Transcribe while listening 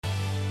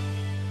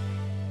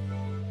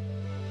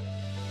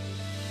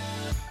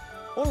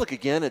want to look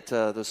again at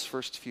those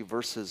first few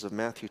verses of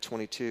Matthew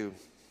 22.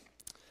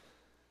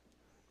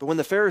 But when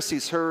the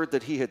Pharisees heard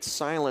that he had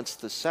silenced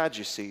the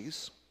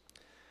Sadducees,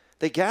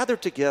 they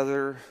gathered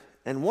together,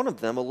 and one of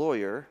them, a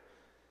lawyer,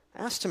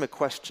 asked him a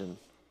question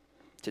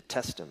to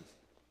test him.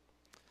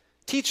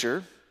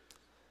 "Teacher,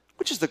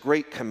 which is the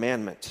great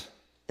commandment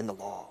in the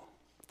law?"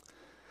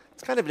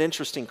 It's kind of an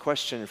interesting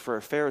question for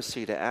a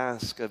Pharisee to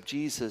ask of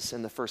Jesus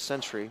in the first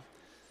century,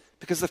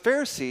 because the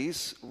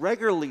Pharisees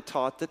regularly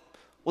taught that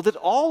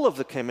all of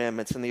the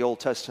commandments in the Old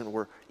Testament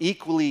were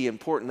equally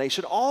important. They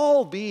should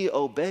all be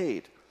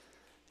obeyed.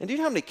 And do you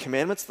know how many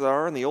commandments there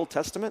are in the Old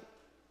Testament?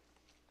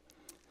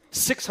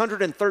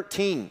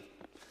 613.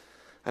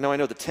 I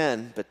know the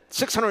 10, but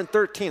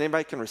 613.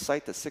 Anybody can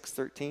recite the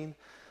 613?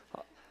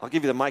 I'll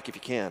give you the mic if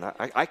you can.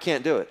 I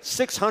can't do it.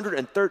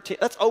 613.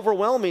 That's an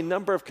overwhelming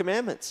number of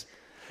commandments.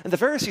 And the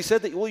Pharisee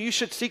said that, you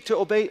should seek to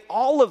obey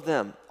all of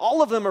them.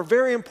 All of them are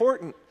very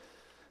important.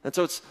 And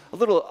so it's a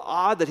little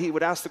odd that he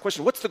would ask the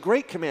question, what's the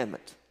great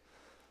commandment?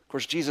 Of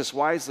course, Jesus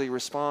wisely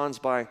responds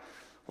by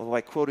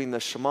quoting the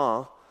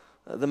Shema,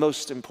 the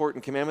most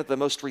important commandment, the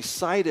most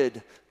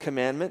recited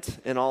commandment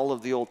in all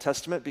of the Old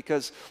Testament,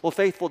 because,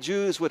 faithful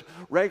Jews would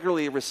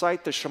regularly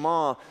recite the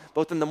Shema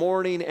both in the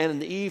morning and in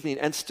the evening.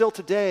 And still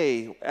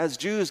today, as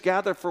Jews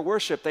gather for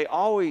worship, they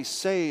always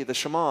say the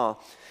Shema.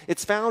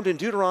 It's found in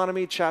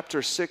Deuteronomy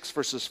chapter 6,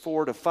 verses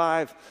 4 to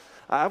 5.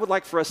 I would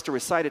like for us to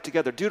recite it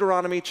together.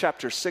 Deuteronomy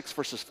chapter 6,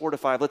 verses 4 to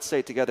 5. Let's say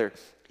it together.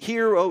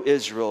 "Hear, O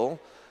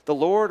Israel, the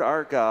Lord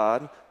our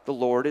God, the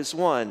Lord is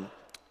one.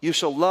 You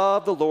shall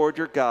love the Lord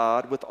your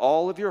God with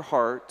all of your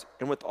heart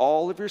and with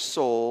all of your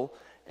soul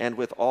and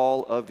with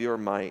all of your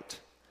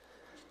might."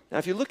 Now,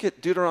 if you look at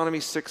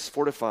Deuteronomy 6,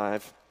 4 to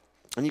 5,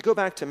 and you go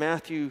back to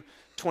Matthew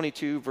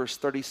 22, verse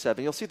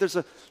 37, you'll see there's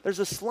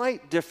a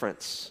slight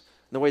difference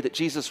in the way that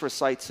Jesus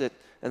recites it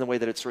and the way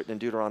that it's written in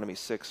Deuteronomy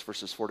 6,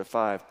 verses 4 to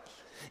 5.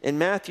 In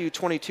Matthew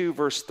 22,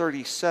 verse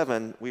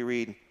 37, we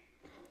read,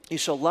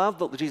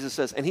 Jesus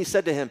says, "And he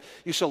said to him,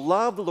 you shall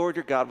love the Lord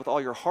your God with all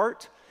your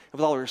heart,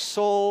 and with all your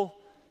soul,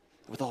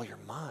 and with all your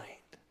mind."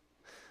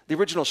 The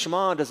original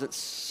Shema doesn't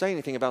say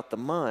anything about the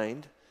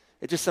mind.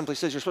 It just simply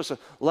says you're supposed to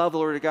love the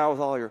Lord your God with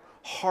all your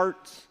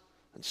heart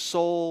and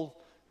soul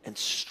and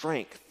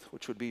strength,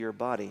 which would be your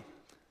body.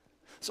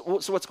 So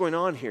what's going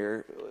on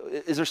here?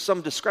 Is there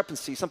some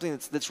discrepancy, something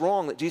that's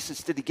wrong? Did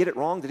he get it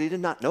wrong? Did he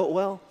not know it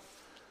well?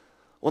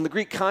 Well, in the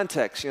Greek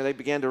context, they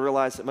began to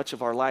realize that much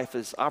of our life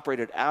is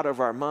operated out of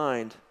our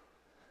mind.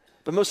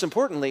 But most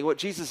importantly, what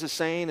Jesus is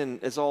saying,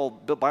 and as all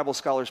Bible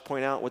scholars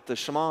point out, what the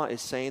Shema is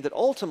saying, that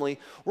ultimately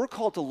we're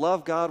called to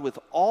love God with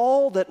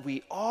all that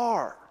we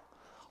are,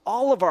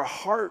 all of our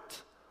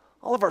heart,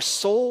 all of our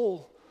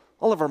soul,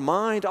 all of our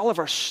mind, all of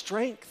our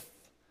strength.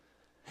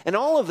 And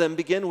all of them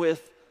begin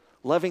with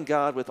loving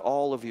God with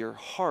all of your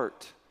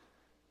heart.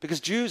 Because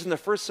Jews in the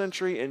first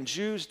century and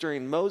Jews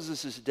during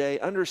Moses' day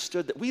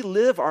understood that we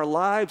live our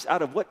lives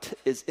out of what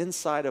is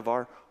inside of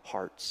our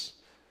hearts.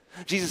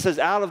 Jesus says,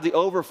 out of the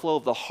overflow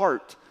of the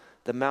heart,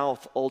 the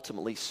mouth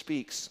ultimately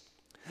speaks.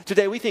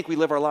 Today, we think we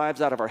live our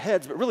lives out of our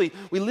heads, but really,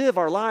 we live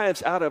our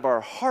lives out of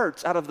our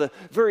hearts, out of the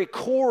very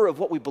core of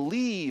what we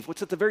believe,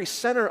 what's at the very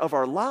center of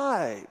our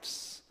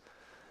lives.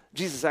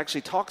 Jesus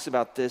actually talks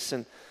about this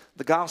in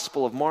the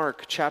Gospel of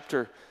Mark,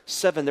 chapter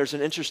 7. There's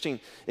an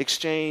interesting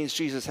exchange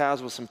Jesus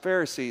has with some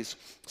Pharisees.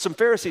 Some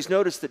Pharisees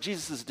notice that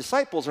Jesus'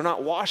 disciples are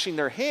not washing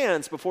their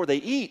hands before they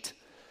eat.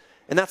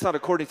 And that's not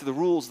according to the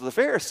rules of the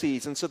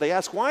Pharisees. And so they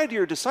ask, why do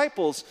your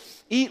disciples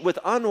eat with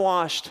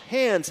unwashed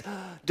hands,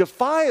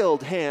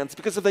 defiled hands?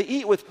 Because if they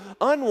eat with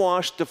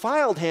unwashed,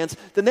 defiled hands,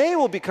 then they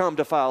will become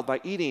defiled by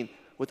eating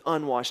with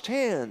unwashed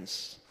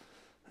hands.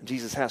 And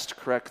Jesus has to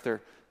correct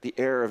the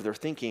error of their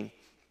thinking.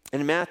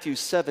 In Matthew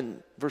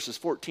 7, verses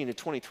 14 to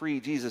 23,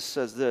 Jesus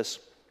says this,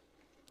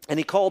 "And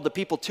he called the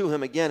people to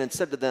him again and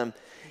said to them,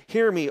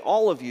 'Hear me,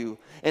 all of you,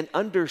 and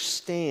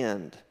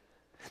understand.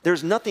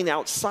 There's nothing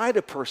outside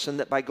a person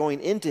that by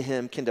going into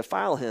him can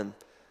defile him,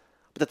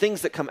 but the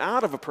things that come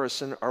out of a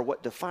person are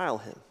what defile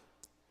him.'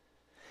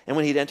 And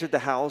when he'd entered the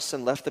house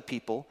and left the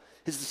people,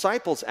 his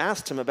disciples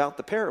asked him about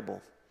the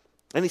parable.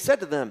 And he said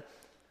to them,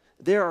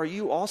 'There are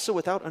you also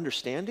without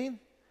understanding?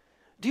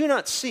 Do you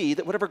not see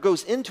that whatever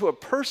goes into a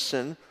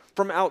person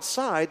from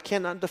outside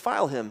cannot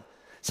defile him,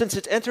 since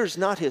it enters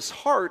not his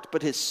heart,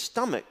 but his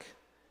stomach,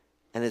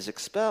 and is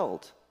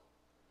expelled?'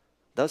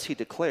 Thus he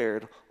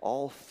declared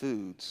all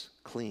foods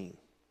clean."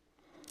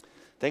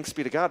 Thanks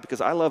be to God, because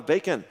I love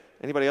bacon.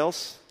 Anybody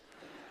else?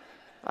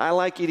 I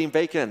like eating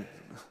bacon.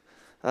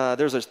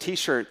 There's a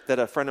t-shirt that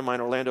a friend of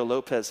mine, Orlando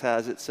Lopez,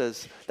 has. It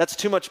says, "That's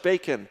too much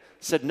bacon.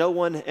 Said no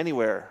one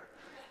anywhere."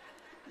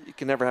 You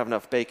can never have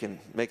enough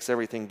bacon. Makes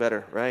everything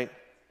better, right?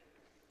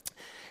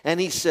 And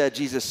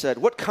Jesus said,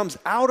 "What comes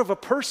out of a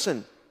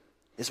person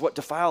is what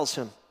defiles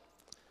him.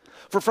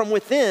 For from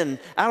within,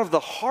 out of the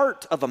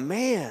heart of a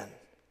man,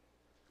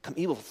 come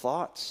evil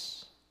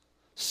thoughts,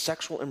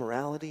 sexual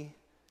immorality,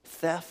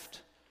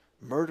 theft,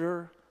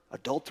 murder,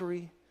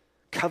 adultery,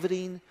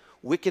 coveting,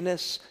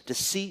 wickedness,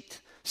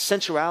 deceit,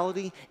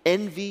 sensuality,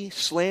 envy,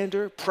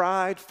 slander,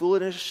 pride,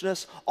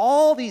 foolishness.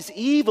 All these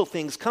evil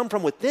things come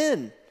from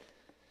within,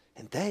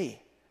 and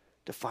they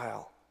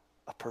defile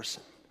a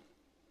person.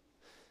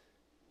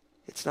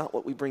 It's not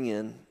what we bring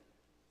in,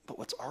 but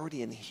what's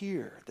already in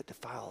here that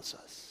defiles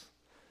us.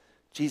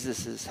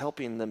 Jesus is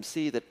helping them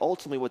see that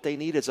ultimately what they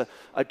need is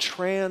a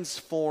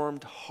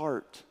transformed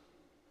heart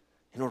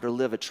in order to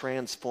live a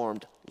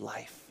transformed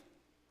life.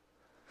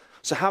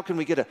 So how can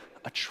we get a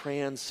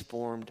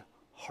transformed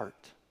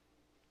heart?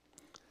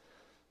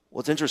 Well,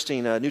 it's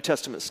interesting. New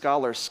Testament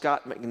scholar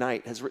Scott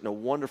McKnight has written a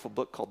wonderful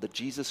book called The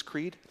Jesus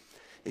Creed.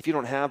 If you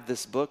don't have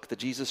this book, The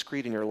Jesus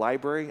Creed, in your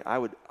library, I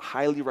would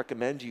highly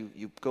recommend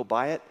you go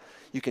buy it.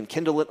 You can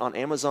Kindle it on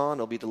Amazon.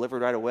 It'll be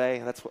delivered right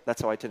away.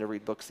 That's how I tend to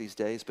read books these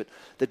days. But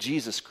The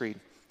Jesus Creed.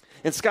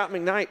 And Scott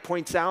McKnight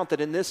points out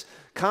that in this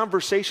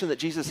conversation that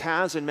Jesus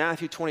has in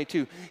Matthew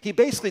 22, he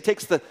basically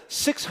takes the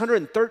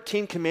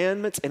 613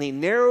 commandments and he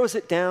narrows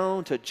it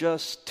down to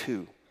just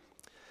 2.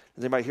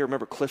 Does anybody here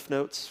remember Cliff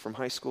Notes from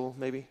high school,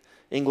 maybe?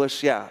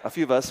 English, yeah, a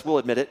few of us, we'll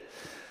admit it.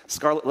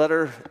 Scarlet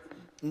Letter,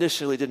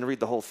 initially didn't read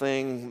the whole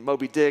thing.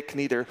 Moby Dick,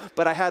 neither.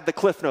 But I had the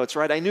Cliff Notes,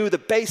 right? I knew the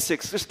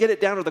basics, just get it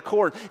down to the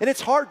core. And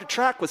it's hard to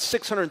track with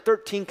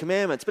 613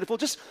 commandments. But if we'll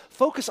just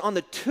focus on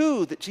the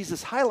 2 that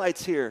Jesus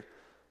highlights here,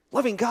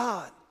 loving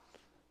God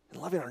and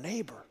loving our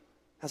neighbor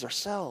as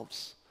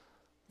ourselves,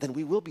 then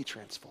we will be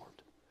transformed.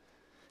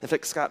 In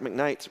fact, Scott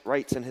McKnight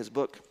writes in his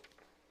book,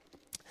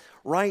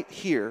 right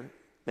here,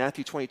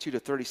 Matthew 22 to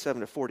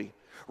 37 to 40.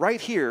 Right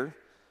here,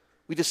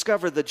 we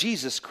discover the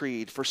Jesus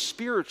Creed for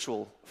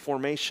spiritual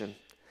formation.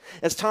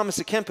 As Thomas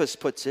à Kempis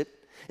puts it,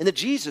 in the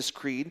Jesus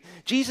Creed,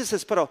 Jesus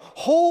has put a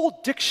whole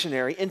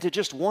dictionary into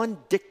just one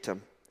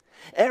dictum.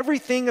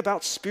 Everything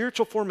about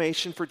spiritual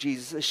formation for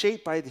Jesus is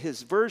shaped by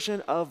his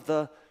version of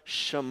the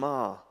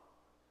Shema.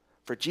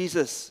 For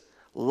Jesus,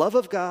 love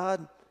of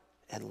God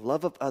and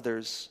love of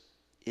others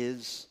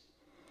is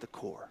the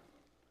core.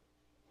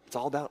 It's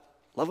all about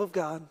love of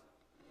God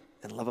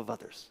and love of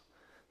others.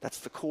 That's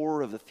the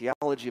core of the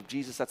theology of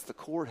Jesus. That's the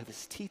core of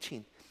his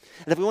teaching.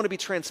 And if we want to be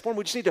transformed,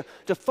 we just need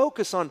to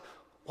focus on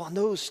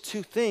those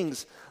 2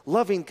 things,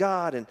 loving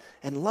God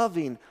and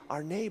loving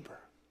our neighbor.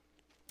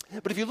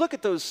 But if you look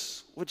at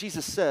what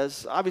Jesus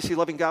says, obviously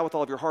loving God with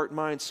all of your heart,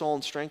 mind, soul,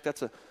 and strength,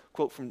 that's a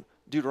quote from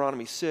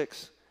Deuteronomy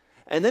 6.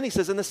 And then he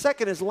says, and the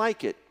second is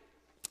like it,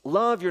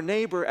 love your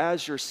neighbor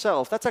as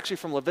yourself. That's actually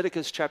from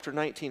Leviticus chapter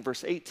 19,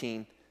 verse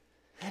 18.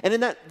 And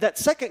in that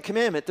second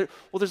commandment,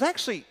 there's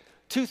actually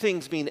 2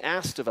 things being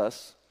asked of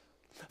us.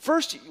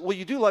 First, will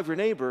you do love your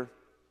neighbor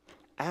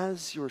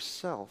as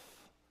yourself?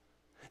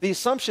 The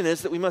assumption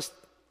is that we must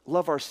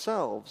love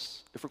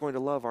ourselves if we're going to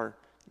love our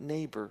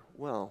neighbor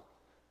well.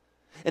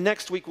 And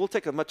next week, we'll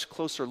take a much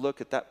closer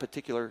look at that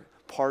particular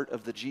part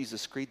of the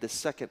Jesus Creed, the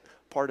second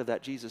part of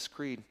that Jesus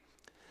Creed.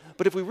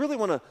 But if we really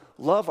want to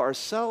love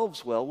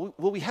ourselves well,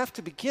 we have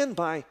to begin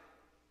by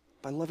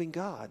loving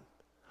God.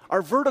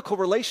 Our vertical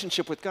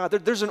relationship with God.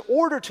 There's an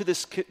order to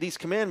these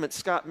commandments,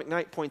 Scott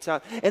McKnight points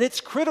out, and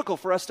it's critical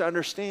for us to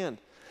understand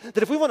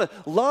that if we want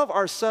to love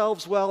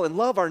ourselves well and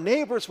love our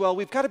neighbors well,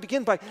 we've got to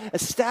begin by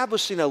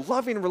establishing a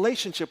loving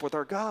relationship with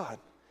our God.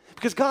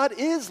 Because God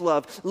is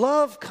love.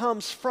 Love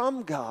comes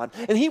from God,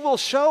 and he will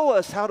show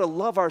us how to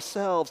love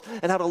ourselves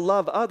and how to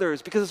love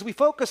others. Because as we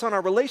focus on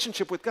our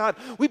relationship with God,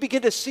 we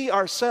begin to see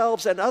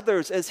ourselves and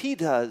others as he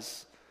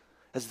does,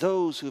 as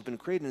those who have been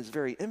created in his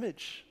very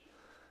image,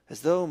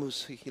 as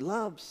those who he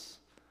loves,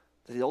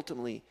 that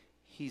ultimately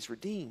he's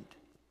redeemed.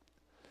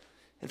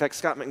 In fact,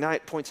 Scott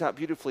McKnight points out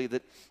beautifully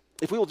that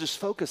if we will just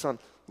focus on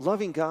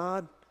loving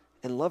God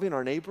and loving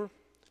our neighbor,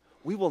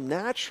 we will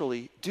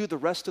naturally do the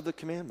rest of the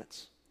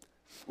commandments.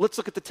 Let's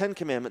look at the 10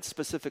 commandments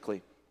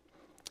specifically.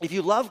 If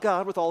you love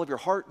God with all of your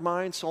heart,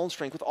 mind, soul, and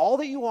strength, with all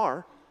that you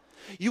are,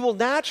 you will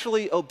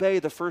naturally obey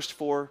the first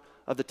 4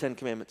 of the 10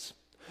 commandments.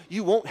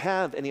 You won't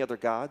have any other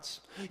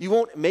gods. You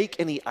won't make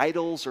any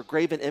idols or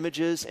graven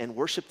images and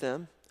worship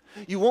them.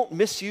 You won't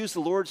misuse the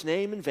Lord's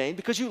name in vain.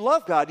 Because you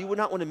love God, you would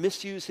not want to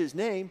misuse his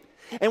name.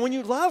 And when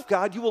you love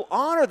God, you will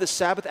honor the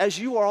Sabbath as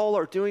you all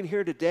are doing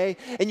here today,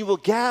 and you will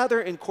gather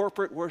in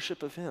corporate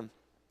worship of him.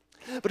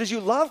 But as you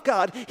love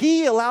God,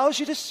 he allows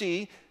you to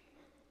see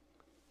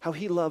how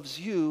he loves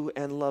you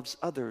and loves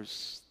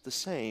others the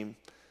same.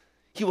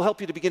 He will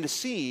help you to begin to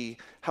see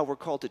how we're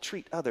called to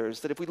treat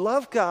others. That if we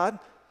love God,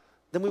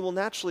 then we will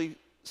naturally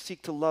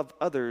seek to love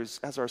others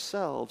as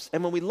ourselves.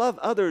 And when we love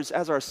others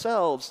as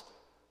ourselves,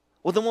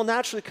 well, then we'll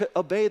naturally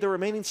obey the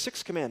remaining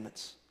 6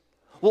 commandments.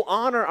 We'll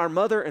honor our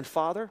mother and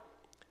father.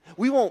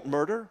 We won't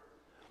murder.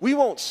 We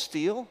won't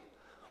steal.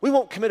 We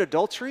won't commit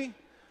adultery.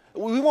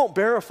 We won't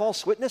bear a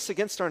false witness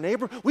against our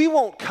neighbor. We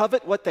won't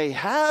covet what they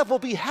have. We'll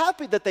be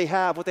happy that they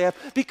have what they have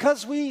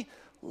because we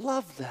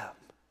love them.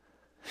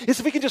 It's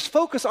if we can just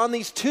focus on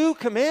these 2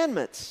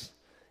 commandments,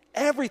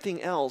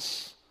 everything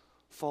else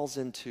falls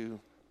into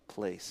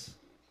place.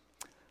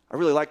 I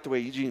really like the way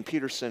Eugene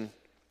Peterson,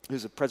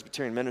 who's a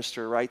Presbyterian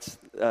minister, writes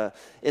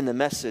in the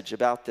Message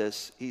about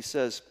this. He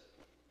says,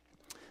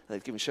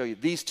 let me show you,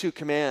 these 2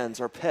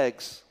 commands are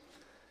pegs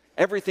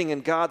Everything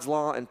in God's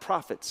law and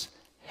prophets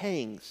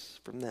hangs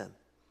from them.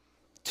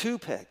 2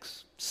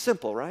 pegs.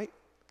 Simple, right?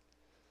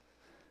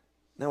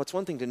 Now, it's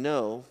one thing to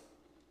know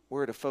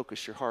where to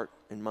focus your heart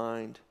and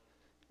mind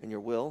and your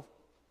will,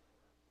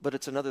 but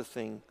it's another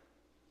thing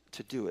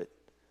to do it.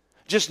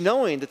 Just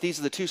knowing that these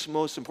are the 2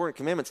 most important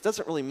commandments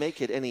doesn't really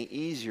make it any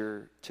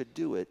easier to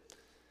do it.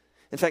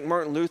 In fact,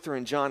 Martin Luther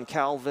and John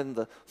Calvin,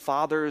 the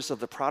fathers of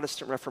the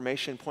Protestant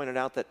Reformation, pointed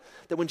out that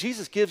when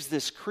Jesus gives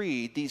this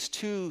creed, these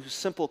 2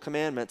 simple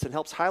commandments, and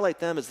helps highlight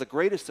them as the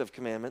greatest of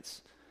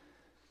commandments,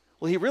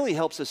 well, he really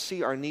helps us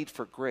see our need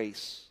for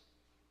grace,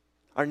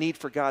 our need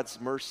for God's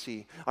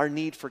mercy, our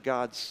need for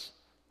God's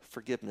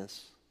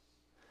forgiveness.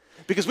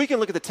 Because we can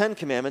look at the 10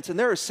 commandments, and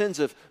there are sins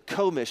of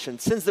commission,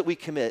 sins that we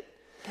commit.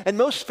 And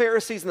most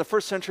Pharisees in the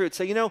first century would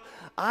say,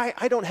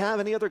 I don't have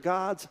any other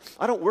gods.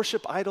 I don't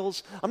worship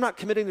idols. I'm not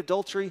committing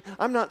adultery.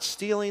 I'm not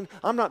stealing.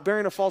 I'm not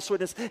bearing a false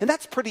witness. And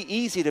that's pretty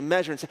easy to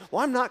measure and say,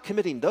 well, I'm not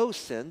committing those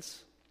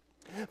sins.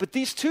 But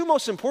these 2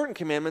 most important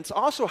commandments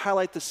also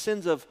highlight the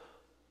sins of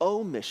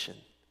omission,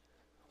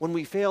 when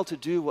we fail to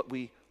do what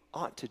we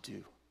ought to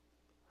do.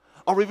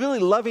 Are we really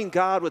loving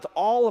God with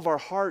all of our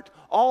heart,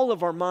 all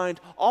of our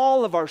mind,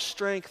 all of our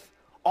strength,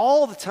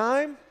 all the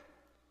time?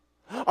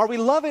 Are we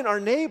loving our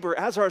neighbor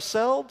as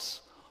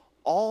ourselves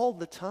all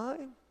the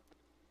time?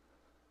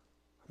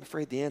 I'm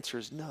afraid the answer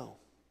is no,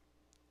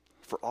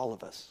 for all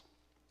of us.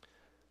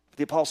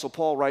 The Apostle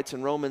Paul writes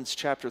in Romans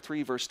chapter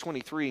 3, verse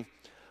 23,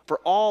 "For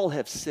all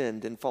have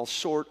sinned and fall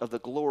short of the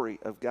glory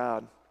of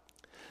God."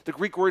 The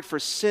Greek word for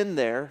sin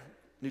there,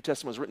 New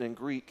Testament was written in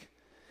Greek,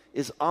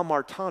 is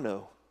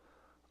amartano.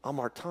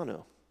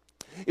 Amartano.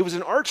 It was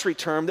an archery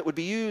term that would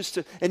be used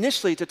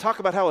initially to talk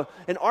about how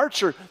an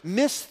archer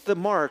missed the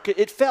mark.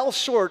 It fell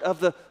short of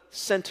the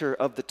center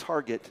of the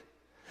target.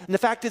 And the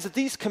fact is that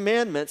these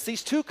commandments,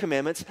 these 2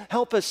 commandments,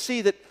 help us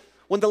see that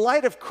when the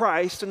light of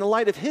Christ and the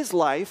light of his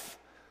life,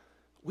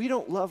 we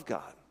don't love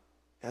God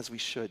as we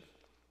should.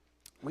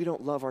 We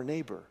don't love our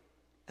neighbor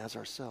as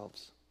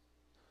ourselves.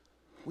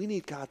 We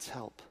need God's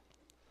help.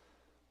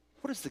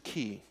 What is the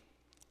key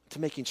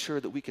to making sure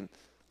that we can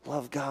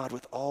love God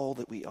with all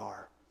that we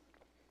are?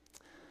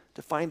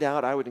 To find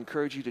out, I would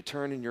encourage you to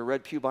turn in your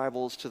Red Pew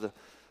Bibles to the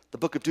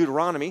book of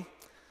Deuteronomy.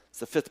 It's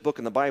the 5th book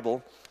in the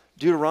Bible.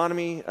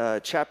 Deuteronomy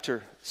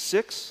chapter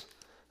 6,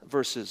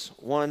 verses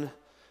 1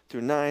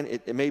 through 9.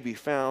 It may be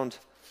found,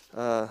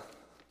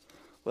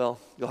 well,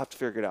 you'll have to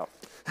figure it out.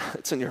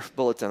 It's in your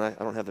bulletin. I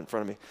don't have it in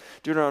front of me.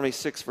 Deuteronomy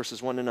 6,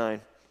 verses 1 to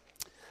 9.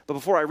 But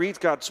before I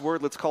read God's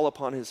word, let's call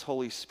upon his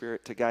Holy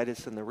Spirit to guide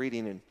us in the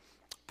reading and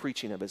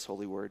preaching of his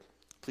holy word.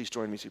 Please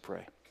join me as we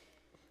pray.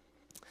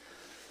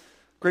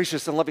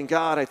 Gracious and loving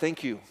God, I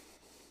thank you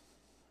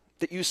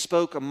that you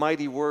spoke a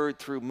mighty word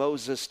through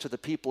Moses to the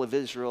people of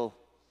Israel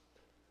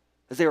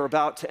as they were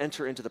about to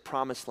enter into the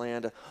promised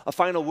land. A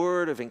final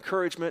word of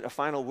encouragement, a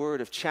final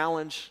word of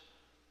challenge,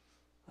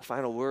 a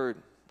final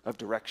word of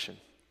direction.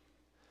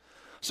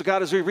 So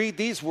God, as we read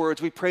these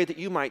words, we pray that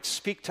you might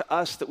speak to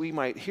us, that we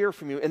might hear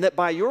from you, and that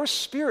by your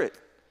Spirit,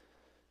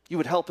 you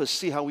would help us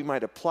see how we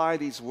might apply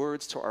these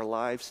words to our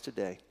lives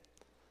today.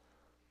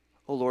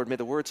 Oh Lord, may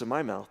the words of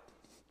my mouth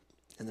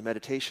and the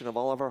meditation of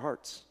all of our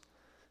hearts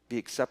be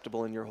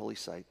acceptable in your holy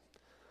sight.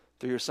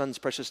 Through your Son's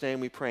precious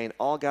name we pray, and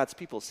all God's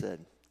people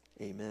said,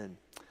 amen.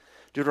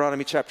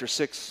 Deuteronomy chapter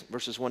 6,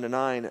 verses 1 to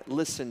 9.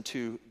 Listen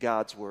to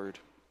God's word.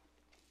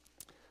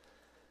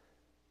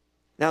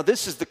 Now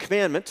this is the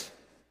commandment,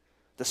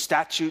 the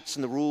statutes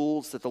and the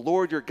rules that the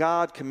Lord your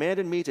God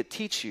commanded me to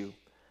teach you,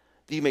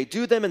 that you may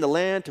do them in the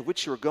land to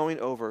which you are going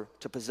over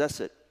to possess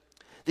it,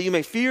 that you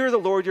may fear the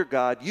Lord your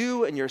God,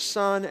 you and your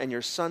son and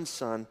your son's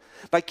son,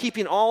 by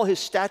keeping all his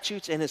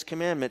statutes and his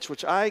commandments,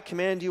 which I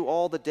command you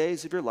all the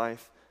days of your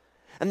life,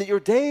 and that your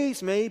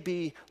days may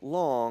be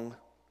long.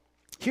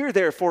 Hear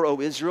therefore,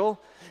 O Israel,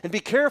 and be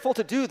careful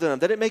to do them,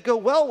 that it may go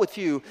well with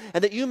you,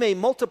 and that you may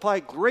multiply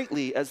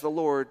greatly as the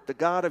Lord, the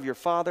God of your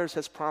fathers,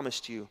 has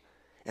promised you,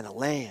 in a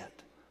land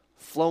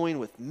flowing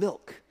with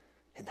milk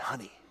and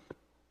honey.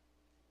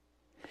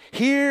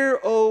 Hear,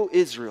 O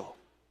Israel,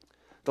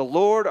 the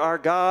Lord our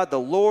God, the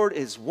Lord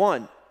is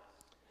one.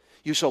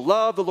 You shall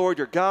love the Lord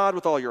your God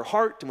with all your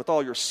heart and with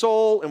all your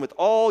soul and with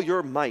all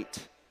your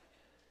might.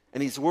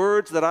 And these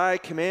words that I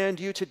command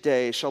you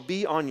today shall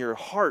be on your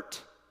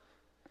heart.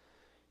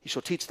 You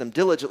shall teach them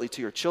diligently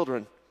to your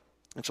children,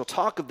 and shall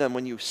talk of them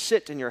when you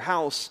sit in your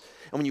house,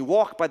 and when you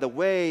walk by the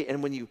way,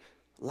 and when you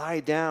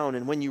lie down,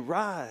 and when you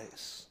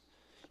rise.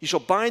 You shall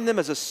bind them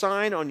as a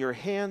sign on your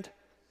hand,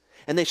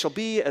 and they shall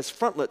be as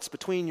frontlets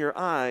between your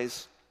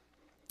eyes.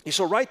 You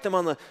shall write them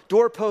on the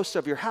doorposts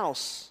of your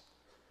house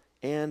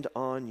and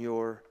on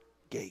your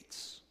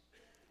gates.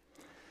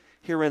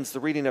 Here ends the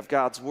reading of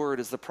God's word.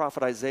 As the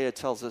prophet Isaiah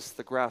tells us,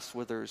 the grass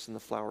withers and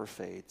the flower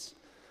fades,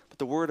 but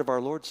the word of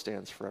our Lord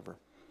stands forever.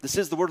 This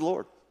is the word of the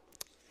Lord.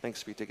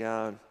 Thanks be to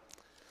God.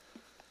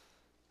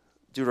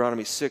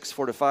 Deuteronomy 6,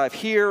 4 to 5.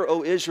 Hear,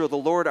 O Israel, the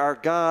Lord our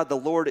God, the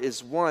Lord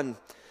is one.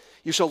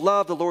 You shall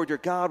love the Lord your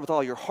God with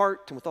all your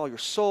heart and with all your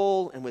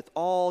soul and with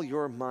all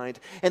your mind.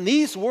 And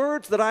these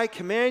words that I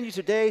command you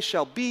today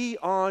shall be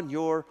on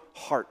your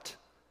heart.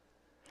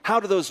 How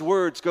do those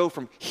words go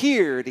from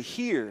here to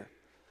here?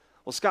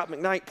 Well, Scott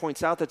McKnight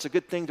points out that's a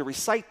good thing to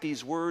recite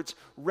these words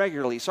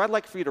regularly. So I'd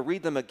like for you to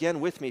read them again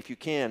with me if you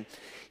can.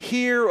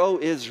 Hear, O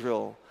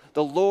Israel,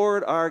 the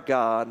Lord our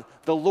God,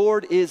 the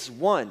Lord is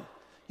one.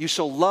 You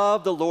shall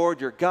love the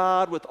Lord your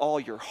God with all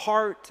your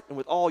heart and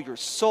with all your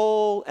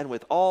soul and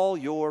with all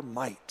your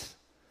might.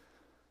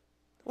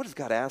 What is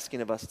God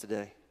asking of us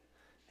today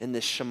in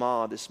this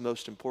Shema, this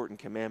most important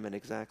commandment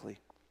exactly?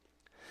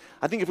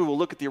 I think if we will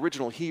look at the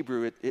original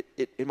Hebrew,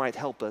 it might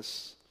help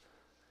us.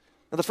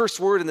 Now, the first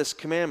word in this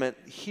commandment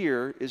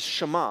here is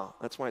Shema.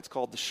 That's why it's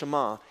called the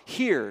Shema.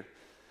 Hear.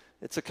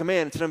 It's a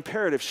command. It's an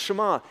imperative.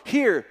 Shema.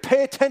 Hear.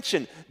 Pay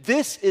attention.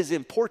 This is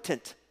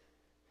important.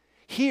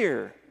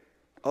 Hear,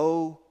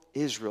 O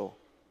Israel,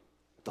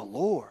 the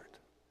Lord.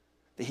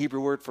 The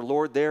Hebrew word for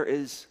Lord there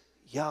is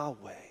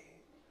Yahweh.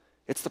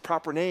 It's the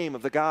proper name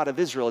of the God of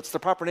Israel. It's the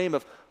proper name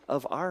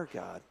of our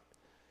God.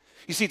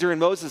 You see, during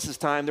Moses'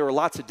 time, there were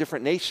lots of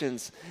different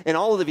nations, and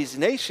all of these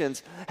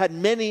nations had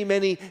many,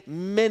 many,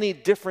 many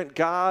different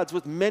gods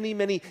with many,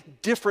 many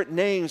different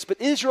names. But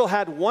Israel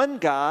had one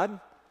God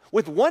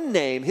with one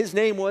name. His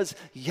name was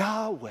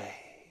Yahweh,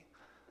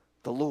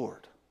 the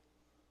Lord.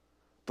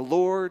 The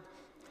Lord,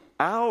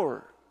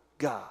 our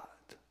God.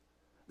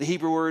 The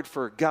Hebrew word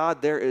for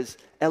God there is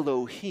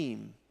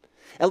Elohim.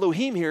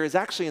 Elohim here is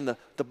actually in the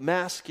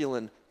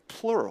masculine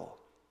plural.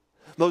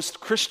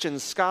 Most Christian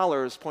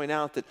scholars point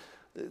out that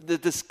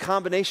this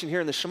combination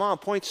here in the Shema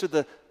points to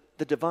the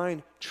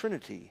divine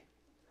Trinity.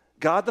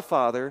 God the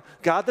Father,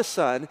 God the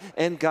Son,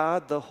 and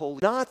God the Holy.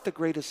 Not the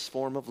greatest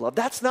form of love.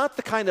 That's not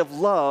the kind of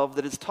love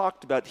that is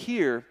talked about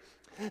here.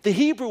 The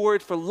Hebrew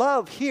word for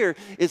love here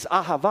is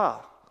ahava.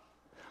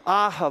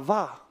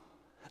 Ahava.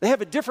 They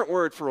have a different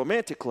word for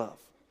romantic love.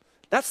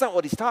 That's not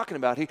what he's talking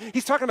about here.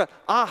 He's talking about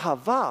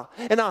ahava.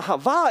 And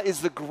ahava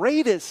is the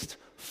greatest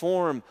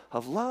form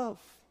of love.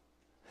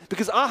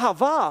 Because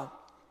ahava,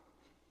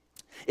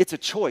 it's a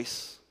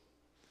choice.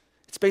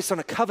 It's based on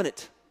a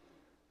covenant.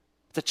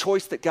 It's a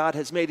choice that God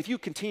has made. If you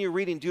continue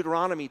reading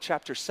Deuteronomy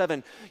chapter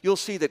 7, you'll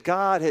see that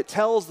God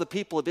tells the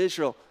people of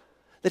Israel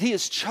that he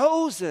has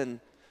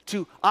chosen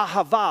to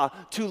ahava,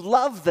 to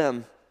love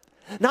them.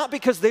 Not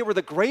because they were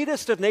the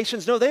greatest of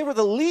nations. No, they were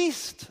the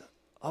least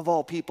of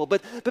all people.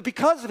 But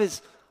because of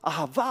his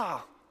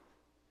ahava,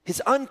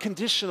 his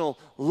unconditional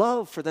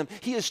love for them,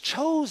 he has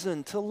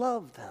chosen to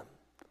love them.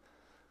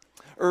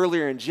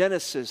 Earlier in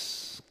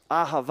Genesis,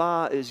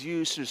 ahava is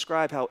used to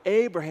describe how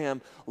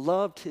Abraham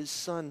loved his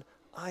son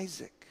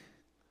Isaac.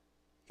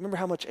 Remember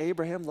how much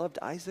Abraham loved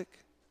Isaac?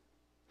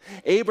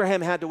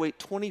 Abraham had to wait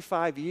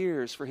 25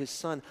 years for his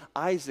son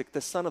Isaac,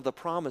 the son of the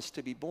promise,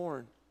 to be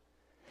born.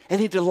 And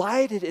he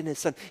delighted in his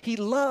son. He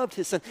loved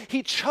his son.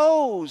 He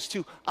chose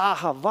to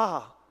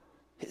ahava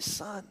his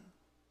son.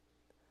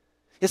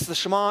 Yes, the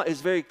Shema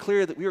is very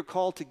clear that we are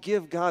called to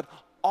give God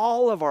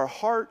all of our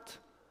heart,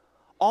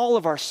 all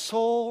of our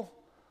soul,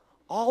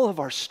 all of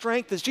our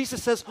strength. As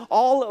Jesus says,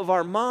 all of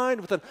our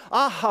mind with an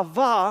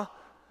ahava,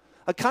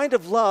 a kind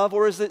of love,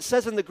 or as it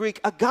says in the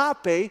Greek,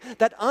 agape,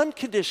 that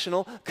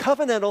unconditional,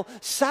 covenantal,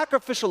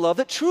 sacrificial love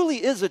that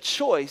truly is a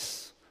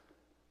choice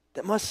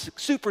that must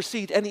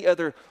supersede any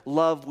other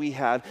love we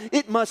have.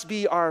 It must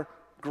be our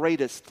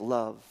greatest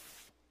love,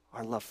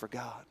 our love for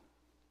God.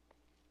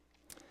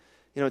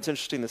 You know, it's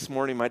interesting, this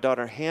morning my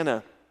daughter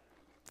Hannah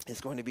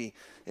is going to be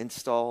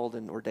installed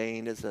and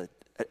ordained as a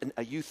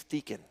youth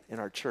deacon in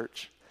our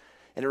church.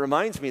 And it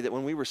reminds me that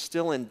when we were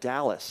still in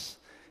Dallas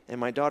and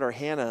my daughter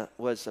Hannah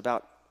was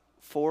about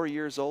 4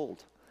 years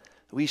old,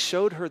 we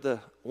showed her the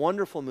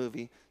wonderful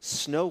movie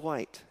Snow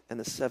White and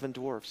the Seven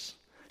Dwarfs.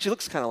 She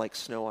looks kind of like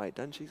Snow White,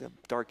 doesn't she? She's got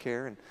dark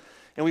hair.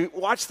 And we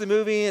watched the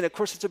movie, and of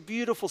course it's a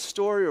beautiful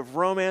story of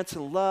romance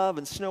and love,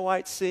 and Snow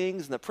White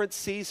sings, and the prince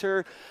sees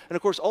her. And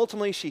of course,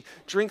 ultimately she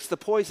drinks the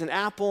poison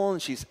apple,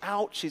 and she's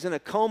out, she's in a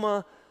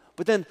coma.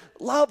 But then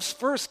love's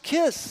first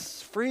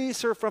kiss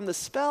frees her from the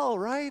spell,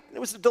 right? It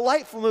was a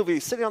delightful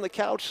movie, sitting on the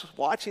couch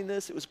watching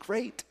this. It was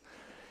great.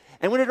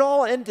 And when it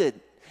all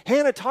ended,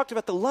 Hannah talked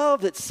about the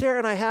love that Sarah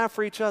and I have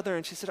for each other,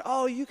 and she said,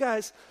 oh, you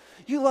guys,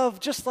 you love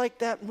just like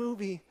that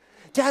movie.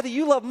 Daddy,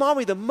 you love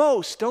Mommy the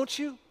most, don't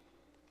you?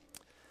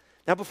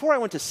 Now, before I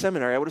went to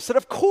seminary, I would have said,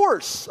 of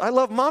course, I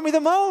love Mommy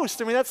the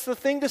most. I mean, that's the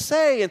thing to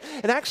say. And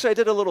actually, I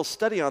did a little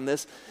study on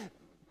this.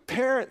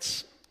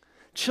 Parents,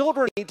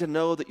 children need to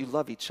know that you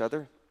love each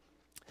other.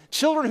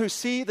 Children who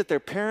see that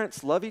their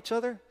parents love each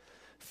other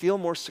feel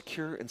more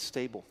secure and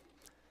stable.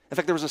 In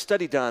fact, there was a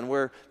study done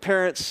where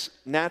parents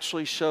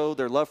naturally show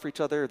their love for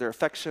each other, their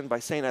affection by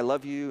saying, I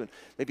love you, and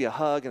maybe a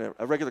hug and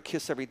a regular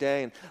kiss every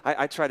day. And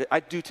I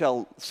do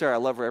tell Sarah I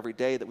love her every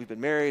day that we've been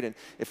married. And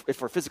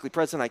if we're physically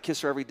present, I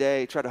kiss her every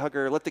day, try to hug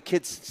her, let the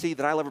kids see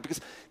that I love her.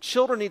 Because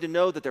children need to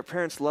know that their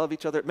parents love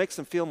each other. It makes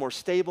them feel more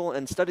stable.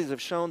 And studies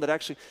have shown that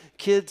actually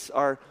kids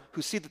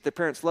who see that their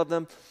parents love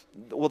them,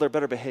 well, they're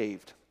better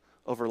behaved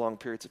over long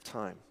periods of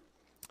time.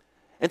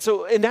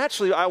 And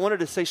naturally, I wanted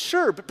to say,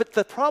 sure, but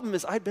the problem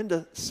is I'd been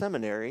to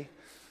seminary.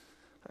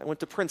 I went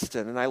to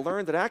Princeton, and I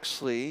learned that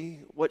actually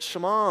what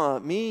Shema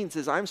means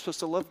is I'm supposed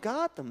to love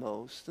God the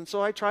most. And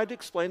so I tried to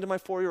explain to my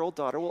 4-year-old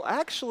daughter, well,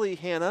 actually,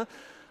 Hannah,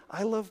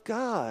 I love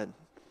God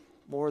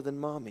more than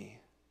Mommy.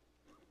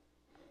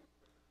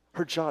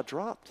 Her jaw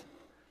dropped.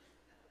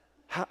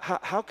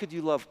 How could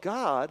you love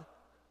God,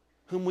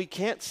 whom we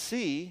can't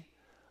see,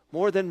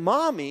 more than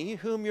Mommy,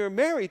 whom you're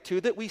married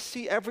to, that we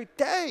see every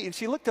day? And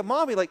she looked at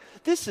Mommy like,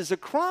 this is a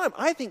crime.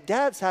 I think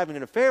Dad's having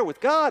an affair with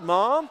God,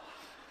 Mom.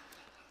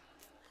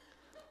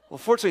 Well,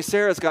 fortunately,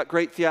 Sarah's got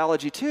great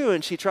theology too,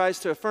 and she tries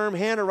to affirm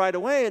Hannah right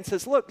away and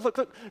says, look,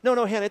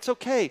 no, Hannah, it's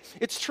okay.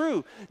 It's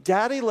true.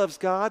 Daddy loves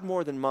God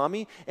more than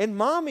Mommy, and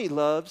Mommy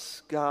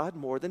loves God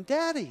more than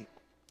Daddy.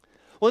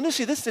 Well,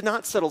 initially, this did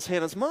not settle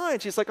Hannah's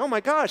mind. She's like, oh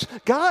my gosh,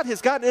 God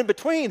has gotten in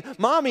between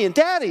Mommy and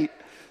Daddy.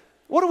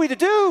 What are we to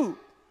do?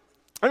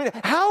 I mean,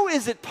 how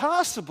is it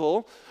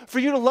possible for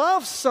you to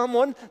love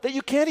someone that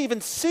you can't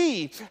even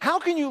see? How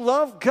can you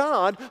love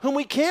God, whom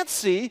we can't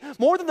see,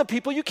 more than the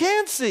people you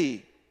can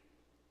see?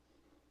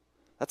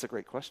 That's a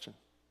great question.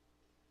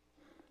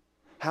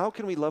 How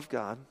can we love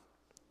God,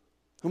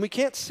 whom we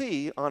can't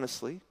see,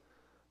 honestly,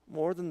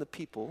 more than the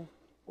people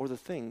or the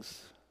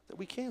things that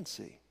we can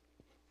see?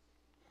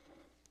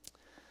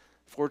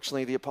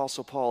 Fortunately, the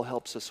Apostle Paul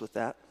helps us with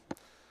that.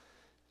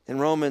 In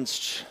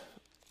Romans,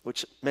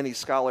 which many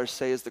scholars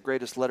say is the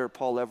greatest letter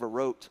Paul ever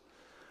wrote,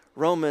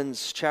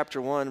 Romans chapter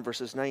 1,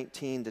 verses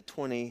 19 to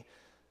 20,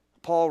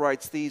 Paul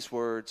writes these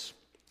words,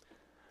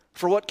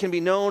 "For what can be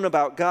known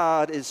about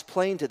God is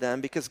plain to them,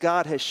 because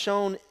God has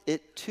shown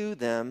it to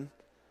them.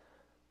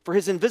 For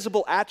his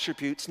invisible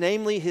attributes,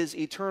 namely his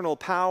eternal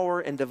power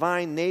and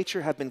divine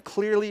nature, have been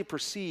clearly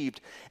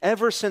perceived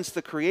ever since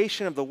the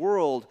creation of the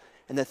world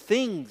and the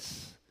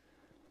things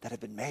that have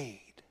been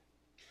made."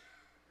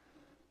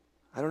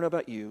 I don't know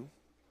about you,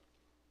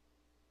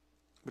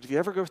 but if you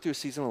ever go through a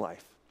season of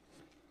life,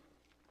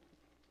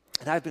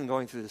 and I've been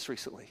going through this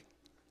recently,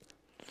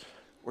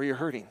 where you're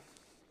hurting,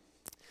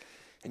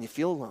 and you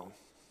feel alone,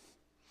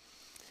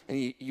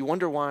 and you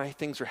wonder why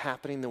things are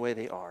happening the way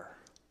they are,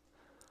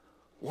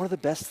 one of the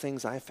best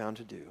things I've found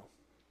to do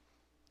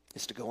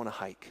is to go on a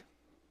hike.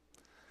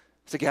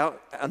 To get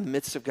out in the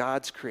midst of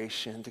God's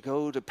creation, to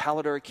go to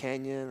Palo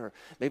Canyon, or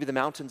maybe the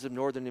mountains of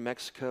northern New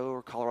Mexico,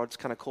 or Colorado. It's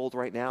kind of cold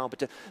right now,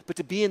 but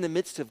to be in the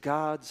midst of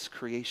God's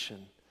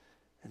creation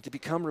and to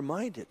become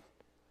reminded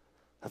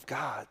of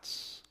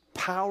God's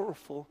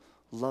powerful,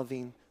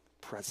 loving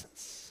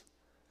presence.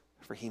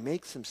 For he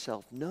makes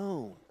himself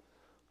known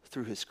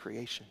through his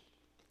creation.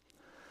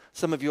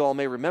 Some of you all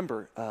may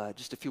remember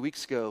just a few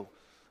weeks ago,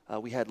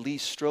 we had Lee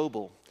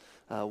Strobel,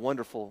 a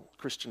wonderful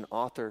Christian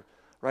author,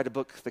 write a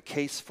book, The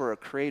Case for a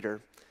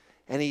Creator,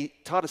 and he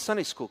taught a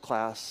Sunday school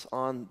class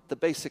on the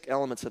basic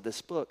elements of this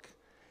book.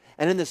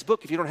 And in this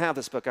book, if you don't have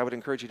this book, I would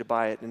encourage you to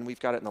buy it, and we've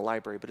got it in the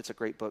library, but it's a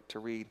great book to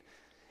read.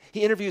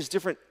 He interviews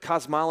different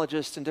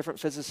cosmologists and different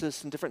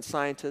physicists and different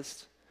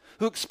scientists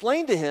who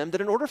explain to him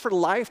that in order for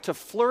life to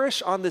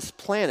flourish on this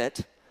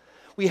planet,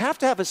 we have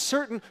to have a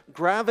certain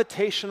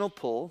gravitational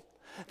pull.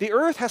 The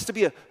earth has to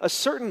be a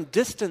certain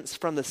distance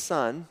from the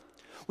sun.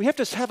 We have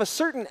to have a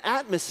certain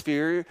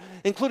atmosphere,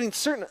 including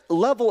certain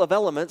level of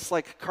elements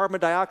like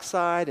carbon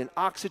dioxide and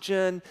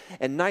oxygen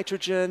and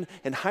nitrogen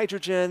and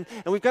hydrogen.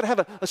 And we've got to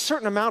have a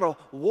certain amount of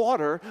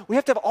water. We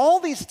have to have all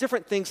these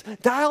different things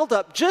dialed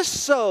up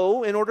just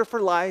so in order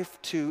for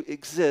life to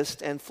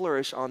exist and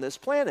flourish on this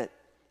planet.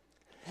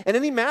 And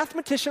any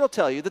mathematician will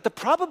tell you that the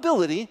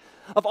probability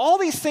of all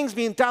these things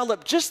being dialed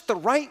up just the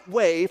right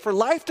way for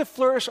life to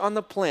flourish on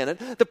the planet,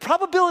 the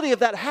probability of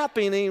that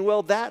happening,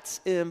 well, that's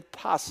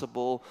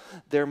impossible.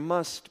 There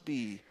must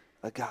be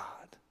a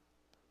God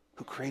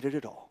who created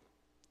it all.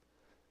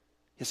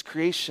 His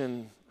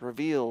creation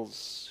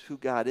reveals who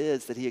God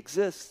is, that he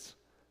exists.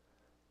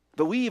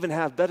 But we even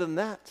have better than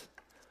that.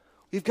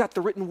 We've got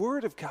the written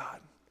word of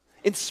God,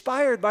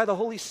 inspired by the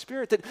Holy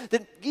Spirit,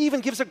 that even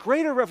gives a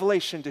greater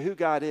revelation to who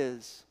God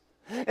is.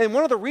 And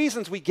one of the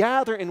reasons we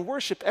gather in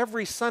worship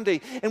every Sunday,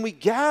 and we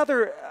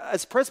gather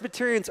as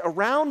Presbyterians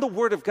around the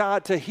Word of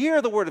God to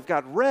hear the Word of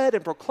God read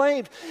and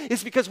proclaimed,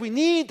 is because we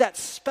need that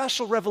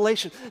special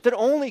revelation that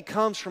only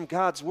comes from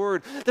God's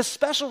Word, the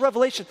special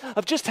revelation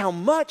of just how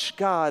much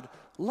God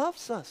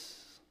loves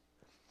us.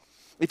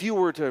 If you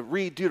were to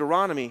read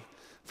Deuteronomy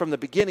from the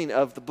beginning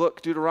of the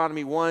book,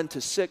 Deuteronomy 1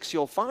 to 6,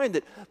 you'll find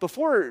that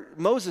before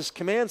Moses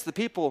commands the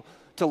people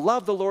to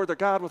love the Lord their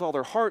God with all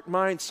their heart,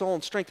 mind, soul,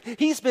 and strength,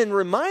 he's been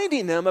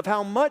reminding them of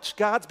how much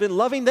God's been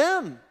loving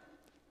them.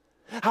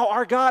 How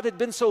our God had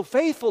been so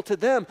faithful to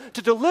them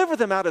to deliver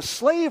them out of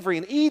slavery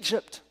in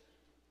Egypt.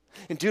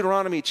 In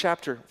Deuteronomy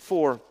chapter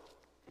 4,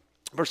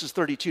 verses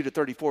 32 to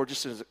 34,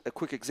 just as a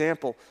quick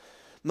example,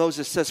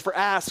 Moses says, "For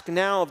ask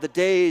now of the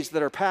days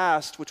that are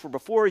past, which were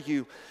before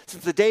you,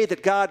 since the day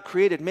that God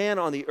created man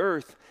on the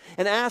earth,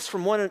 and ask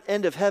from one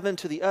end of heaven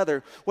to the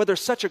other, whether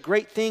such a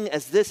great thing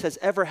as this has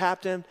ever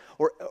happened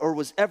or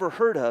was ever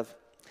heard of.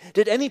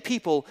 Did any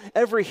people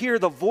ever hear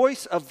the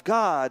voice of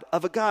God,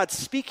 of a God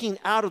speaking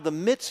out of the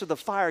midst of the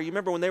fire? You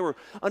remember when they were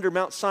under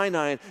Mount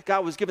Sinai,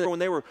 God was given the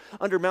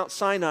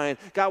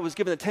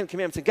Ten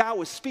Commandments, and God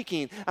was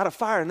speaking out of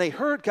fire, and they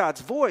heard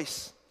God's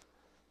voice.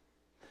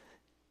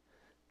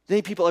 Did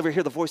any people ever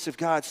hear the voice of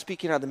God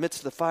speaking out of the midst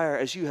of the fire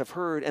as you have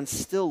heard and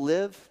still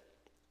live?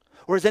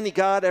 Or has any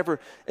God ever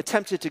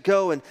attempted to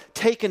go and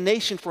take a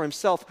nation for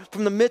himself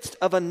from the midst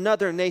of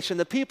another nation?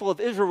 The people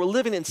of Israel were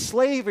living in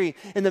slavery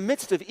in the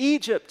midst of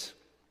Egypt.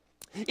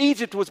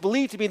 Egypt was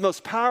believed to be the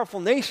most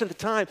powerful nation at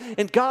the time,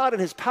 and God in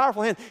his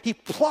powerful hand, he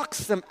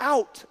plucks them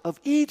out of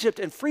Egypt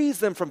and frees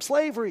them from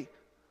slavery.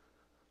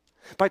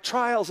 By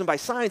trials and by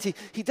signs,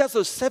 he does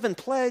those 7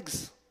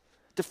 plagues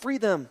to free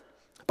them.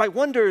 By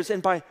wonders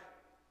and by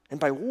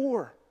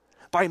war.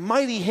 By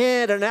mighty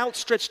hand and an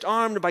outstretched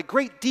arm, and by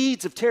great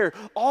deeds of terror,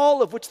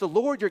 all of which the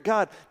Lord your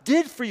God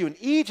did for you in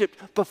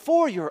Egypt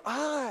before your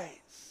eyes.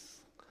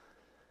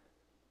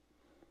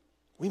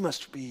 We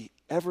must be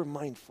ever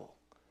mindful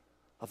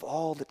of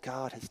all that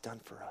God has done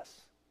for us.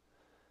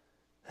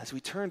 As we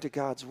turn to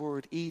God's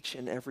word each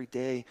and every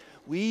day,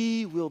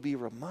 we will be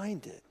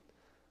reminded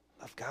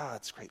of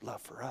God's great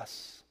love for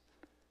us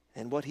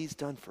and what he's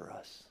done for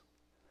us.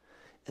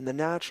 And the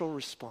natural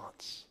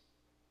response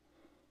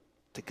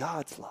to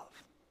God's love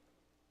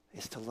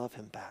is to love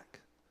him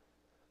back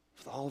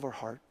with all of our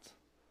heart,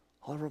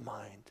 all of our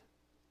mind,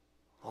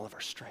 all of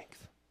our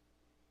strength.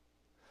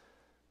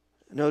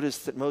 Notice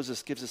that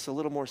Moses gives us a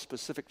little more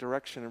specific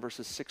direction in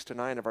verses 6 to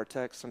 9 of our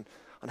text on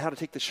how to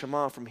take the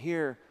Shema from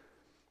here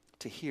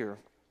to here.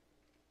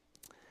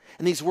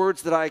 And these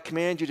words that I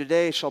command you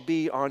today shall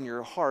be on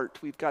your heart.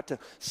 We've got to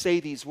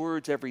say these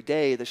words every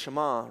day, the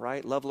Shema,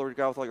 right? Love the Lord your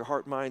God with all your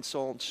heart, mind,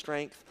 soul, and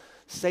strength.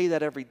 Say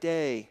that every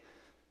day.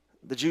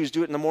 The Jews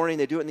do it in the morning,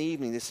 they do it in the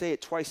evening. They say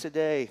it twice a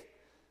day.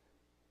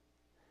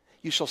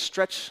 You shall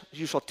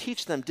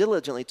teach them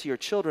diligently to your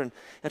children,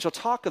 and shall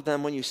talk of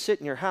them when you sit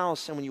in your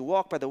house, and when you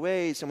walk by the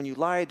ways, and when you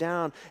lie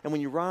down, and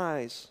when you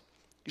rise.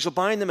 You shall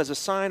bind them as a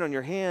sign on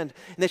your hand,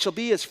 and they shall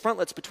be as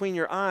frontlets between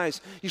your eyes.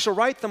 You shall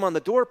write them on the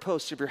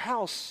doorposts of your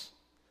house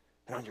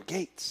and on your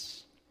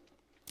gates.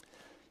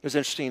 It was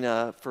interesting,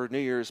 for New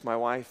Year's, my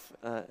wife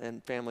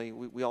and family,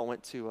 we all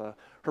went to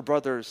her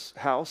brother's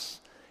house,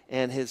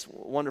 and his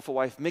wonderful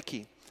wife,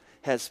 Mickey,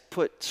 has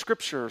put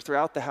scripture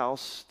throughout the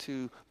house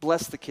to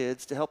bless the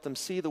kids, to help them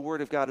see the word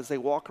of God as they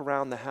walk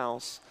around the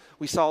house.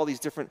 We saw all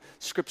these different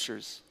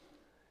scriptures.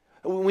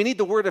 We need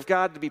the word of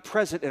God to be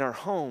present in our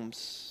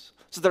homes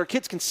so that our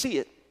kids can see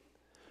it.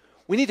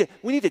 We need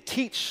to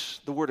teach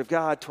the word of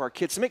God to our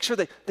kids to make sure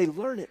they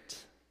learn it.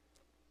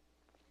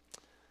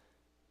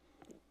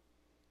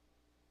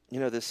 You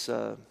know, this,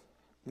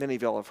 many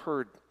of y'all have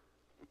heard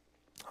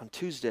on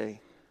Tuesday,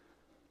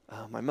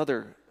 my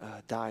mother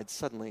died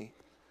suddenly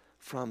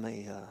from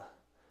a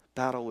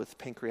battle with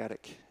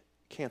pancreatic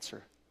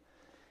cancer.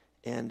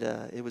 And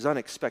it was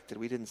unexpected.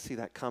 We didn't see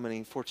that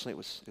coming. Fortunately,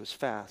 it was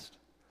fast.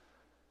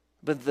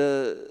 But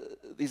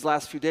these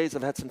last few days,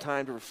 I've had some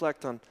time to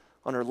reflect on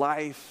her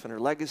life and her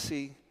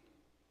legacy.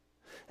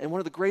 And one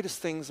of the greatest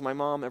things my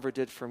mom ever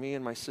did for me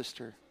and my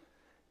sister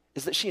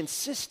is that she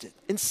insisted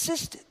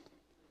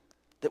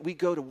that we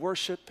go to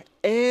worship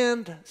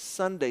and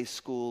Sunday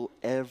school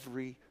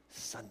every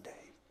Sunday.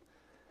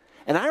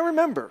 And I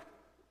remember,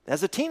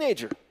 as a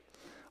teenager,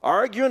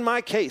 arguing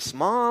my case,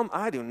 Mom,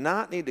 I do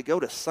not need to go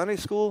to Sunday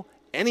school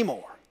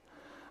anymore.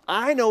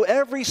 I know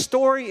every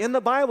story in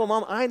the Bible,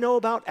 Mom. I know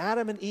about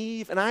Adam and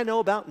Eve, and I know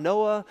about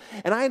Noah,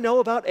 and I know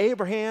about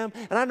Abraham,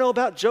 and I know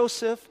about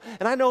Joseph,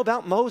 and I know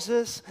about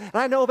Moses, and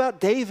I know about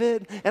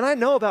David, and I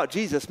know about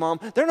Jesus, Mom.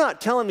 They're not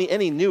telling me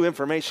any new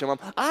information, Mom.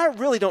 I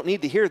really don't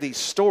need to hear these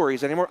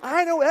stories anymore.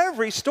 I know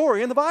every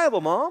story in the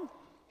Bible, Mom.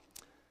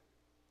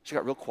 She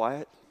got real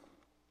quiet,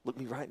 looked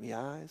me right in the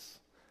eyes,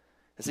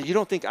 and said, you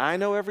don't think I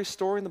know every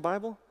story in the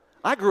Bible?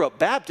 I grew up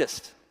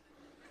Baptist.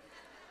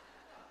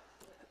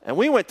 And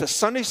we went to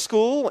Sunday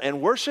school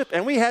and worship,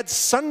 and we had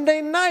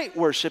Sunday night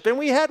worship, and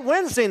we had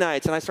Wednesday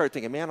nights. And I started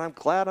thinking, man, I'm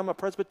glad I'm a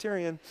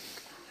Presbyterian.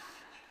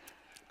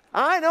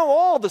 I know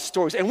all the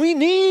stories, and we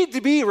need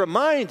to be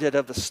reminded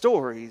of the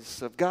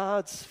stories of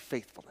God's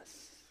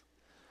faithfulness.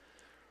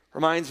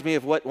 Reminds me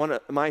of what one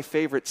of my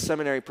favorite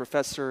seminary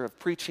professor of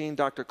preaching,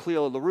 Dr.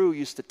 Cleo LaRue,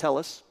 used to tell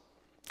us,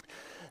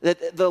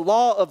 that the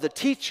law of the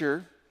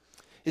teacher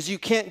is you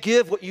can't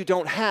give what you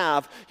don't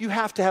have. You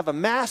have to have a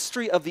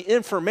mastery of the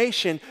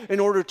information in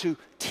order to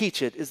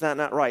teach it. Is that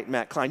not right,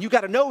 Matt Klein? You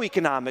got to know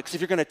economics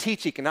if you're going to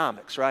teach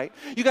economics, right?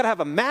 You got to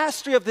have a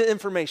mastery of the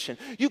information.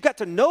 You've got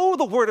to know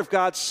the Word of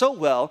God so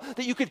well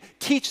that you could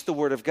teach the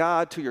Word of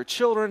God to your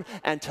children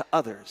and to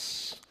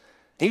others.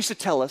 He used to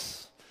tell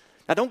us,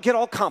 now don't get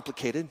all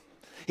complicated.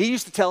 He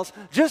used to tell us,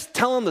 just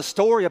tell them the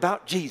story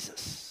about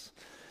Jesus.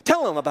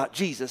 Tell them about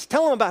Jesus.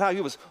 Tell them about how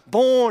he was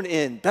born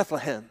in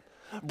Bethlehem,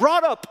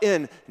 brought up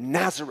in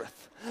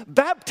Nazareth,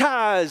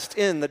 baptized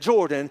in the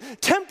Jordan,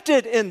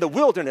 tempted in the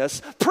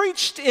wilderness,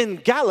 preached in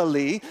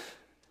Galilee,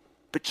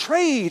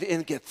 betrayed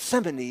in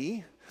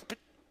Gethsemane,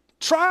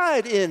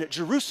 tried in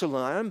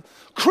Jerusalem,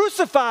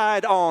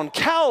 crucified on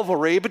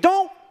Calvary, but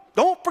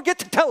don't forget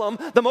to tell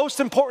them the most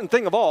important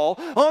thing of all.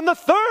 On the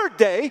third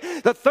day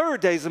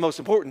is the most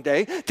important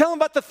day. Tell them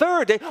about the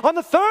third day. On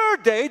the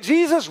third day,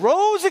 Jesus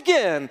rose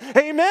again.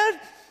 Amen?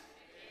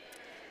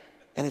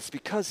 And it's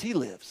because he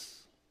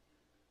lives,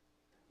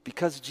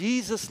 because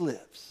Jesus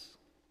lives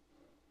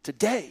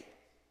today,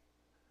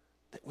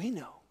 that we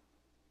know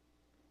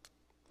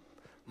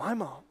my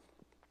mom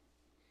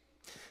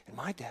and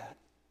my dad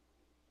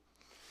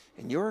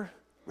and your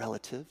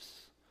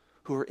relatives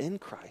who are in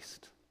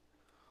Christ,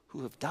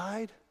 who have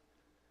died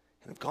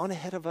and have gone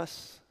ahead of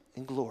us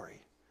in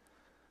glory,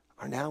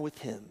 are now with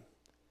him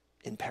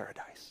in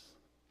paradise.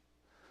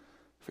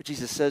 For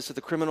Jesus says to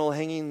the criminal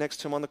hanging next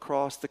to him on the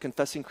cross, the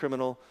confessing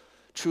criminal,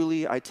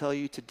 truly I tell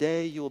you,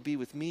 today you will be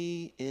with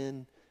me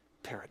in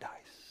paradise.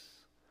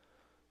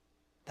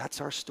 That's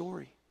our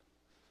story.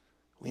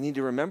 We need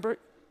to remember it,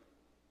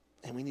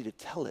 and we need to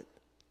tell it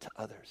to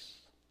others.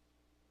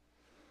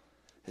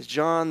 As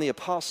John the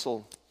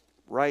Apostle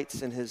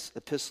writes in his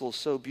epistle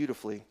so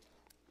beautifully,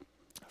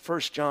 1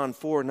 John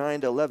 4,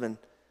 9-11,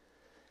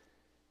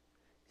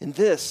 in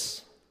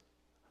this,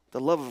 the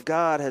love of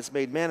God has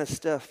made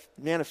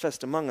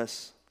manifest among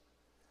us,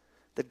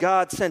 that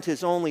God sent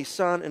his only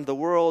Son into the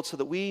world so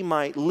that we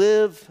might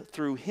live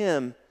through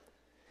him.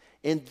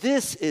 And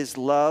this is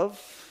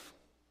love,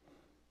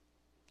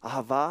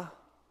 ahava,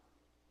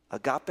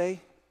 agape.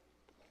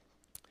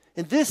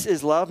 And this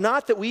is love,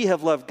 not that we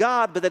have loved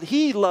God, but that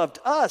he loved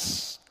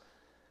us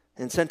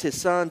and sent his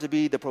Son to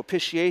be the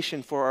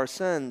propitiation for our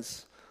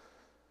sins.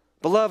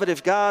 Beloved,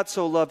 if God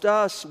so loved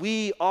us,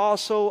 we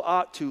also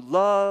ought to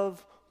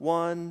love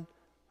one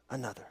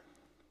another.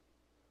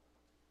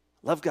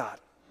 Love God.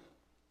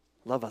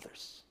 Love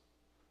others.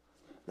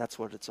 That's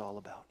what it's all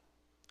about.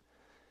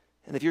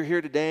 And if you're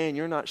here today and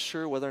you're not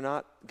sure whether or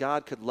not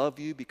God could love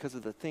you because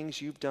of the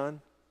things you've done,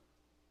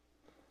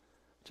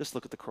 just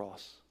look at the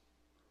cross.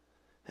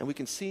 And we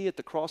can see at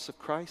the cross of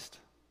Christ,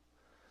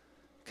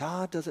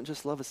 God doesn't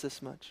just love us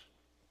this much.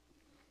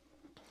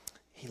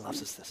 He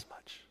loves us this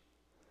much.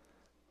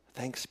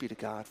 Thanks be to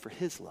God for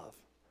his love.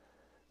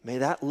 May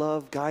that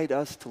love guide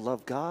us to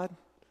love God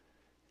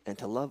and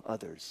to love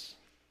others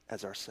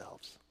as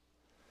ourselves.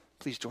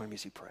 Please join me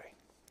as you pray.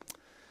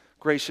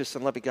 Gracious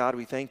and loving God,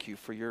 we thank you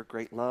for your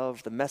great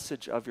love, the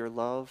message of your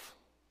love.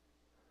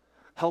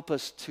 Help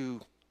us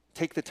to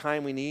take the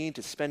time we need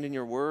to spend in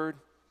your word,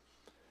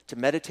 to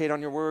meditate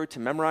on your word, to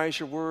memorize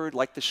your word,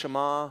 like the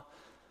Shema,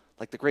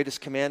 like the greatest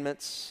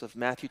commandments of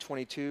Matthew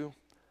 22,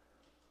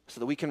 so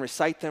that we can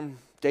recite them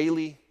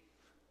daily,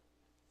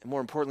 and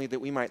more importantly,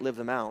 that we might live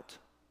them out.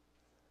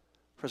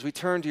 For as we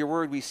turn to your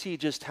word, we see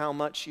just how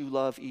much you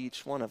love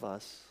each one of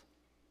us.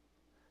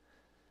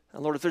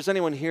 And Lord, if there's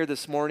anyone here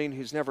this morning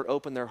who's never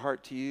opened their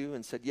heart to you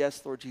and said,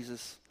 yes, Lord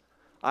Jesus,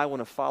 I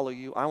want to follow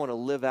you. I want to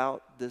live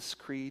out this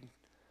creed.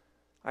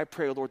 I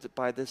pray, Lord, that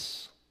by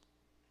this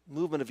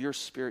movement of your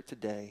Spirit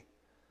today,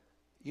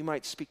 you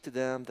might speak to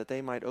them, that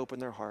they might open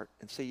their heart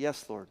and say,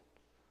 yes, Lord,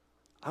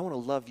 I want to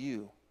love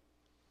you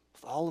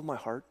with all of my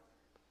heart,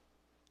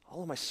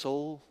 all of my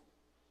soul,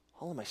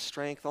 all of my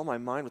strength, all my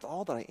mind, with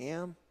all that I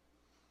am,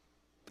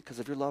 because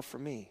of your love for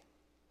me.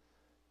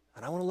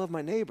 And I want to love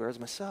my neighbor as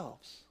myself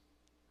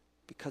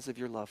because of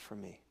your love for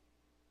me.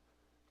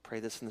 Pray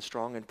this in the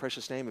strong and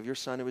precious name of your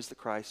Son, who is the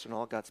Christ, and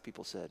all God's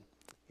people said,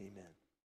 amen.